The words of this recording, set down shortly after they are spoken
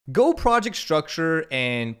Go project structure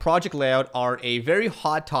and project layout are a very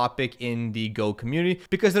hot topic in the Go community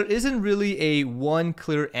because there isn't really a one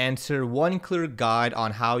clear answer, one clear guide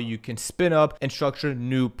on how you can spin up and structure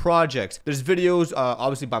new projects. There's videos,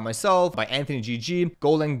 obviously by myself, by Anthony GG,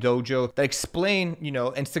 Golang Dojo, that explain,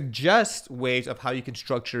 and suggest ways of how you can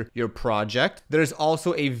structure your project. There's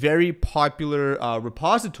also a very popular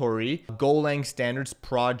repository, Golang standards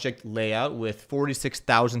project layout with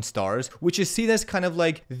 46,000 stars, which is seen as kind of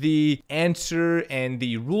like the answer and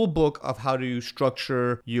the rule book of how to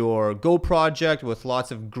structure your Go project with lots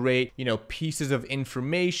of great, pieces of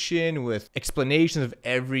information with explanations of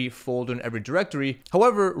every folder and every directory.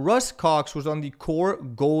 However, Russ Cox was on the core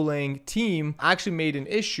Golang team, actually made an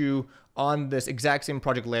issue on this exact same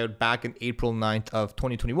project layout back in April 9th of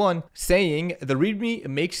 2021, saying the README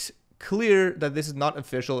makes clear that this is not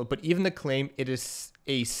official, but even the claim it is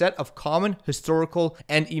a set of common, historical,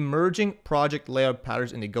 and emerging project layout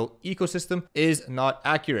patterns in the Go ecosystem is not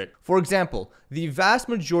accurate. For example, the vast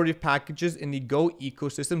majority of packages in the Go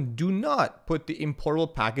ecosystem do not put the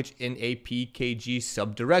importable package in a PKG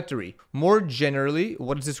subdirectory. More generally,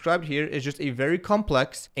 what is described here is just a very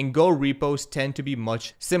complex, and Go repos tend to be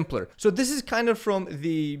much simpler. So this is kind of from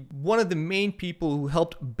one of the main people who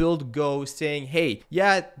helped build Go saying, hey,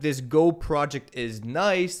 yeah, this Go project is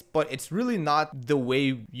nice, but it's really not the way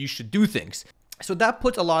you should do things. So that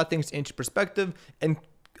puts a lot of things into perspective. And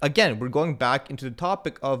again, we're going back into the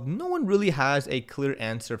topic of no one really has a clear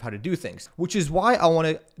answer of how to do things, which is why I want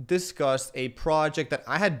to discuss a project that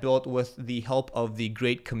I had built with the help of the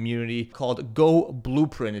great community called Go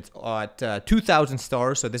Blueprint. It's at 2,000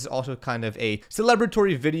 stars. So this is also kind of a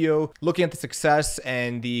celebratory video looking at the success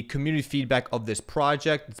and the community feedback of this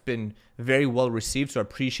project. It's been very well received, so I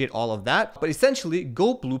appreciate all of that. But essentially,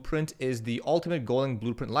 Go Blueprint is the ultimate Golang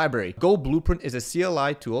blueprint library. Go Blueprint is a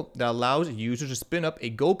CLI tool that allows users to spin up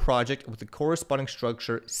a Go project with the corresponding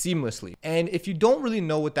structure seamlessly. And if you don't really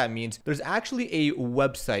know what that means, there's actually a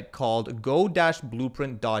website called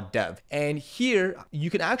go-blueprint.dev. And here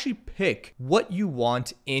you can actually pick what you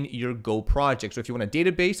want in your Go project. So if you want a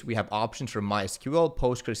database, we have options for MySQL,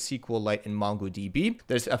 Postgres, SQLite, and MongoDB.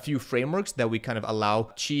 There's a few frameworks that we kind of allow: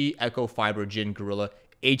 Chi, Echo, Fiber, Gin, Gorilla,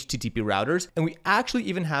 HTTP routers. And we actually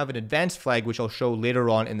even have an advanced flag, which I'll show later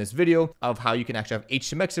on in this video, of how you can actually have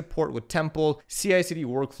HTMX support with Temple, CI/CD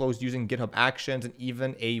workflows using GitHub Actions, and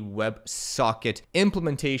even a WebSocket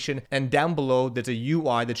implementation. And down below, there's a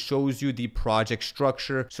UI that shows you the project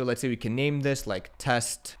structure. So let's say we can name this like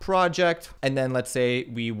test project. And then let's say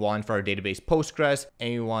we want for our database Postgres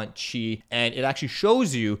and we want Chi. And it actually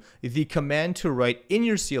shows you the command to write in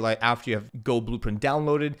your CLI after you have Go Blueprint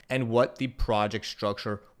downloaded and what the project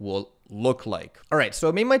structure will look like. All right, so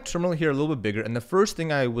I made my terminal here a little bit bigger, and the first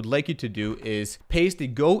thing I would like you to do is paste the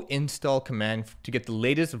go install command to get the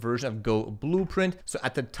latest version of Go Blueprint. So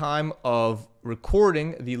at the time of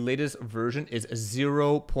recording, the latest version is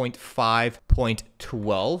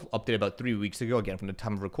 0.5.12, updated about 3 weeks ago, again from the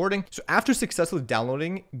time of recording. So after successfully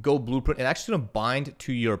downloading Go Blueprint, it's actually going to bind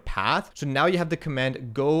to your path. So now you have the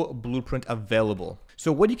command Go Blueprint available.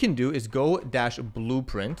 So what you can do is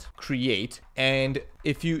go-blueprint create, and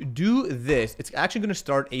if you do this, it's actually going to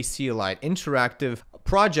start a CLI, interactive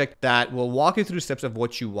project that will walk you through the steps of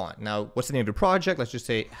what you want. Now, what's the name of your project? Let's just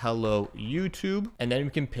say Hello YouTube, and then we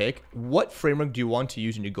can pick what framework do you want to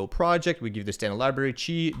use in your Go project. We give the standard library: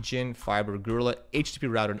 Chi, Gin, Fiber, Gorilla,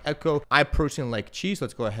 HTTP router, and Echo. I personally like Chi, so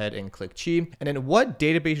let's go ahead and click Chi. And then what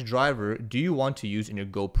database driver do you want to use in your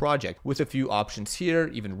Go project? With a few options here,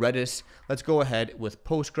 even Redis. Let's go ahead with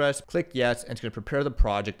Postgres, click yes, and it's going to prepare the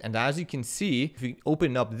project. And as you can see, if you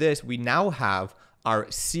open up this, we now have our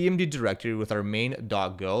CMD directory with our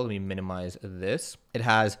main.go. Let me minimize this. It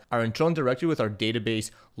has our internal directory with our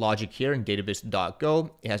database logic here in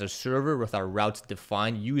database.go. It has a server with our routes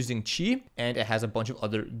defined using Chi, and it has a bunch of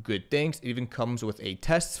other good things. It even comes with a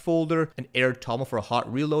tests folder, an error toggle for hot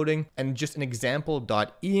reloading, and just an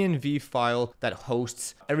example.env file that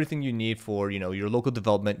hosts everything you need for, your local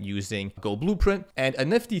development using Go Blueprint. And a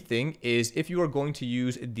nifty thing is if you are going to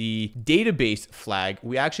use the database flag,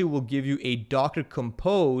 we actually will give you a Docker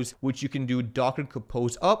compose, which you can do Docker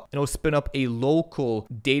compose up, and it'll spin up a local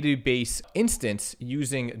database instance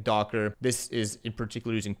using Docker. This is in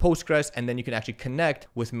particular using Postgres, and then you can actually connect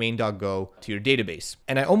with main.go to your database.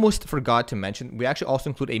 And I almost forgot to mention, we actually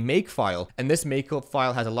also include a make file, and this make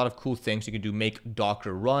file has a lot of cool things. You can do make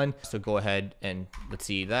Docker run. So go ahead and let's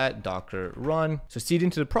see that Docker run. So seed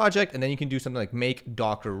into the project, and then you can do something like make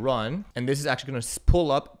Docker run. And this is actually going to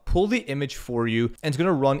pull the image for you, and it's going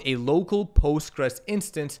to run a local Postgres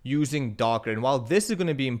instance using Docker. And while this is going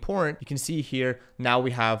to be important, you can see here Now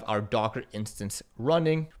we have our Docker instance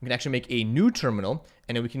running. We can actually make a new terminal,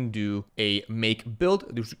 and then we can do a make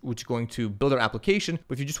build, which is going to build our application.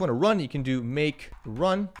 But if you just want to run, you can do make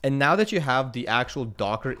run. And now that you have the actual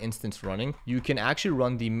Docker instance running, you can actually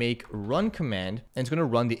run the make run command, and it's going to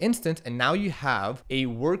run the instance. And now you have a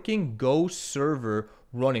working Go server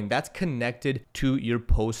running that's connected to your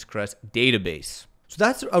Postgres database. So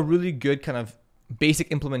that's a really good kind of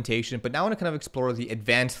basic implementation, but now I want to kind of explore the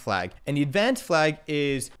advanced flag. And the advanced flag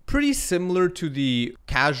is pretty similar to the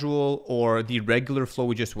casual or the regular flow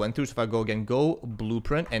we just went through. So if I go again, go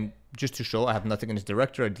blueprint, and just to show I have nothing in this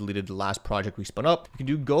directory, I deleted the last project we spun up. You can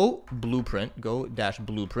do go blueprint, go dash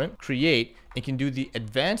blueprint, create. You can do the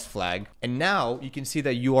advanced flag, and now you can see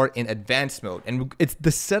that you are in advanced mode. And it's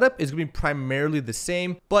the setup is going to be primarily the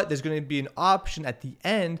same, but there's going to be an option at the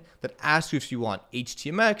end that asks you if you want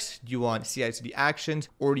HTMX, do you want CI/CD actions,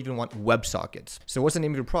 or do you even want WebSockets. So what's the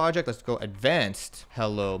name of your project? Let's go advanced.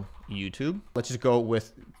 Hello YouTube. Let's just go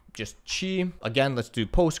with just Chi. Again, let's do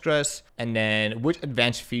Postgres. And then which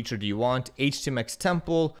advanced feature do you want? HTMX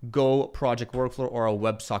temple, Go project workflow, or a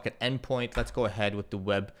WebSocket endpoint? Let's go ahead with the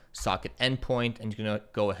WebSocket endpoint, and you're gonna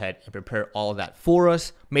go ahead and prepare all of that for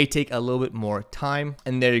us. May take a little bit more time.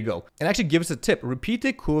 And there you go. And actually give us a tip. Repeat the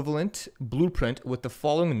equivalent blueprint with the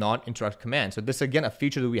following non-interrupt command. So this is again a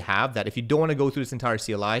feature that we have that if you don't want to go through this entire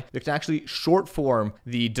CLI, you can actually short form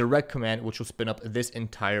the direct command, which will spin up this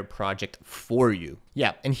entire project for you.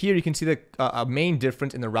 Yeah, and here you can see the a main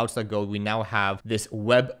difference in the routes that go. We now have this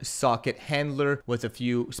WebSocket handler with a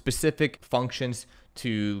few specific functions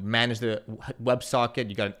to manage the WebSocket.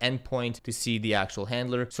 You got an endpoint to see the actual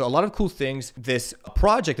handler. So a lot of cool things this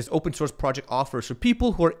project, this open source project offers for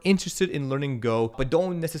people who are interested in learning Go, but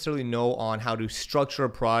don't necessarily know on how to structure a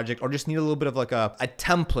project, or just need a little bit of like a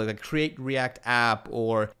template, like create React app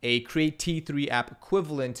or a create T3 app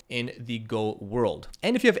equivalent in the Go world.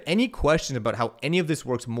 And if you have any questions about how any of this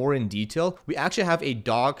works more in detail, we actually have a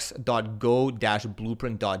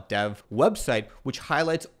docs.go-blueprint.dev website, which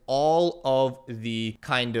highlights all of the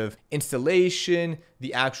kind of installation,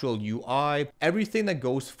 the actual UI, everything that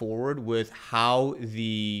goes forward with how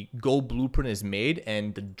the Go blueprint is made,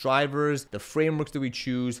 and the drivers, the frameworks that we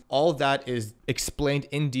choose, all of that is explained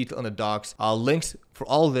in detail in the docs. Links for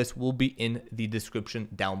all of this will be in the description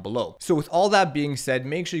down below. So with all that being said,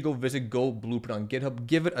 make sure you go visit Go Blueprint on GitHub.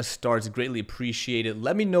 Give it a start. It's greatly appreciated.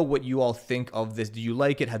 Let me know what you all think of this. Do you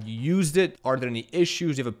like it? Have you used it? Are there any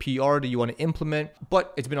issues? Do you have a PR that you want to implement?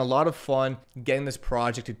 But it's been a lot of fun getting this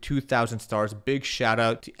project to 2,000 stars. Big shout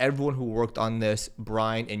out to everyone who worked on this,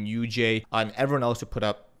 Brian and UJ, and everyone else who put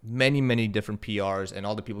up many different PRs, and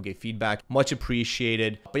all the people gave feedback. Much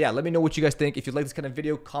appreciated. But yeah, let me know what you guys think. If you like this kind of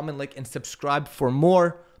video, comment, like, and subscribe for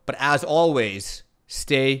more. But as always,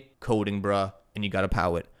 stay coding, bruh, and you gotta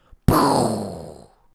power it.